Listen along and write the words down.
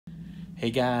Hey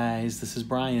guys, this is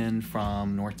Brian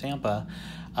from North Tampa,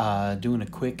 doing a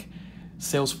quick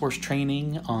Salesforce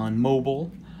training on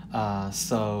mobile. It's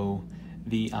so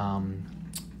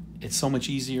much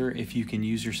easier if you can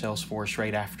use your Salesforce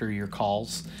right after your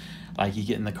calls. Like you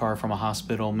get in the car from a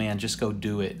hospital, man, just go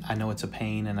do it. I know it's a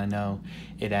pain and I know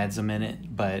it adds a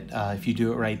minute, but if you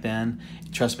do it right then,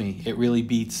 trust me, it really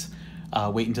beats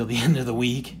wait until the end of the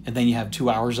week and then you have 2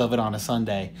 hours of it on a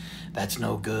Sunday. That's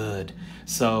no good.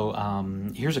 So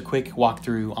here's a quick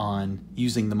walkthrough on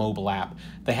using the mobile app.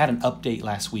 They had an update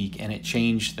last week and it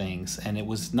changed things, and it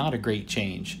was not a great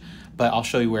change, but I'll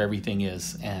show you where everything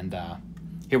is, and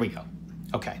here we go.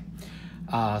 Okay,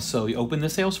 so you open the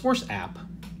Salesforce app,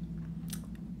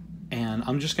 and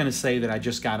I'm just going to say that I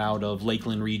just got out of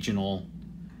Lakeland Regional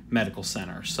Medical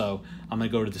Center. So I'm going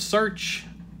to go to the search,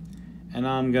 and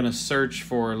I'm going to search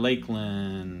for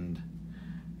Lakeland.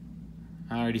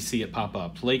 I already see it pop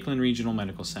up. Lakeland Regional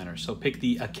Medical Center. So pick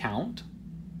the account.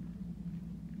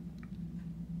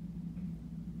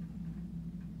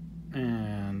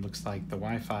 And looks like the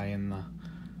Wi-Fi in the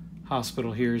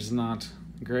hospital here is not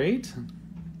great.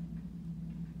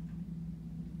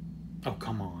 Oh,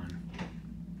 come on.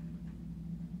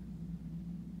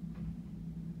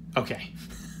 Okay.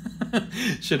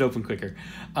 Should open quicker.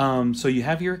 So you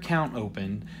have your account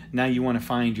open. Now you want to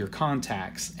find your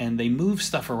contacts, and they move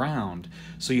stuff around.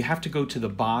 So you have to go to the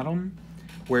bottom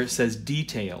where it says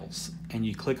details, and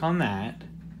you click on that,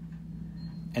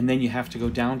 and then you have to go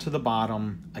down to the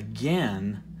bottom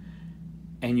again,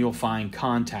 and you'll find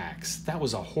contacts. That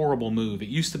was a horrible move. It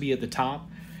used to be at the top,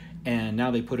 and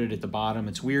now they put it at the bottom.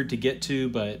 It's weird to get to,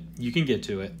 but you can get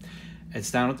to it.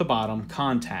 It's down at the bottom,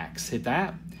 contacts. Hit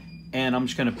that. And I'm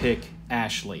just going to pick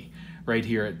Ashley right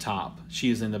here at top. She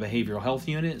is in the behavioral health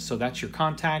unit, so that's your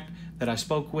contact that I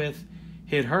spoke with.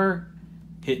 Hit her,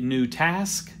 hit new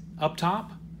task up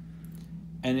top,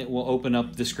 and it will open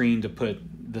up the screen to put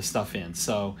the stuff in.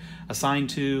 So assign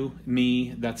to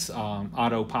me, that's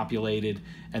auto-populated,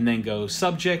 and then go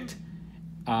subject,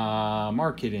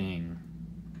 marketing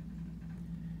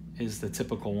is the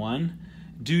typical one.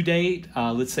 Due date,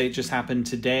 let's say it just happened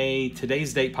today.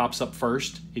 Today's date pops up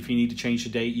first. If you need to change the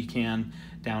date, you can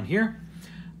down here.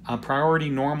 Priority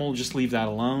normal, just leave that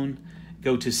alone.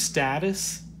 Go to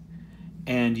status,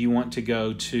 and you want to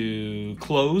go to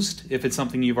closed if it's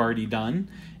something you've already done.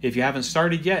 If you haven't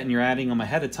started yet and you're adding them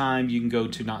ahead of time, you can go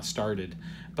to not started.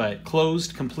 But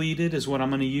closed, completed is what I'm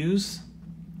going to use.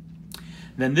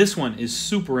 Then this one is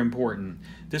super important.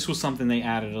 This was something they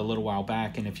added a little while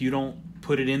back, and if you don't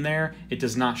put it in there, it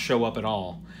does not show up at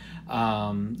all.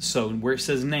 So where it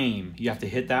says name, you have to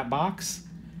hit that box,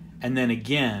 and then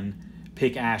again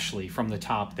pick Ashley from the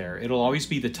top there. It'll always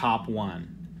be the top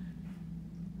one.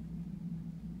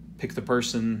 Pick the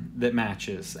person that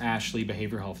matches, Ashley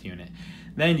Behavioral Health Unit.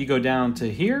 Then you go down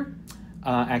to here,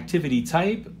 activity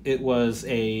type. It was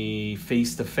a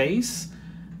face-to-face.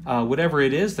 Whatever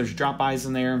it is, there's drop-bys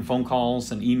in there and phone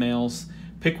calls and emails.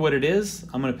 Pick what it is.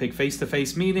 I'm going to pick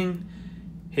face-to-face meeting.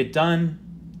 Hit done,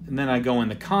 and then I go in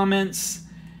the comments,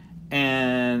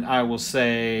 and I will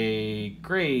say,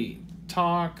 great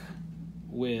talk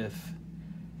with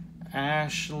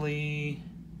Ashley.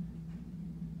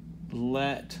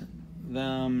 Let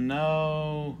them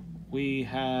know we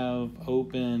have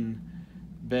open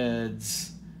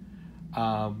beds.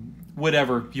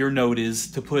 Whatever your note is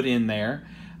to put in there.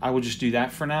 I will just do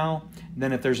that for now.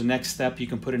 Then if there's a next step, you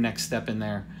can put a next step in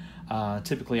there.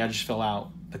 Typically, I just fill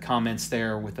out the comments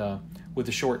there with a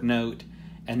short note,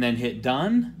 and then hit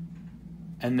done,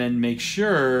 and then make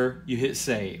sure you hit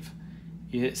save.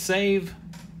 You hit save,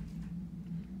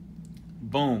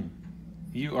 boom,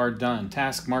 you are done.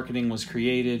 Task marketing was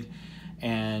created,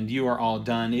 and you are all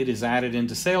done. It is added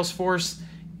into Salesforce.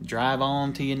 Drive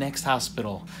on to your next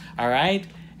hospital. All right?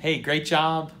 Hey, great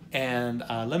job. And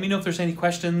let me know if there's any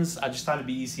questions. I just thought it'd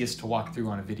be easiest to walk through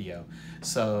on a video.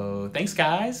 So thanks,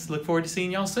 guys. Look forward to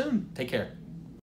seeing y'all soon. Take care.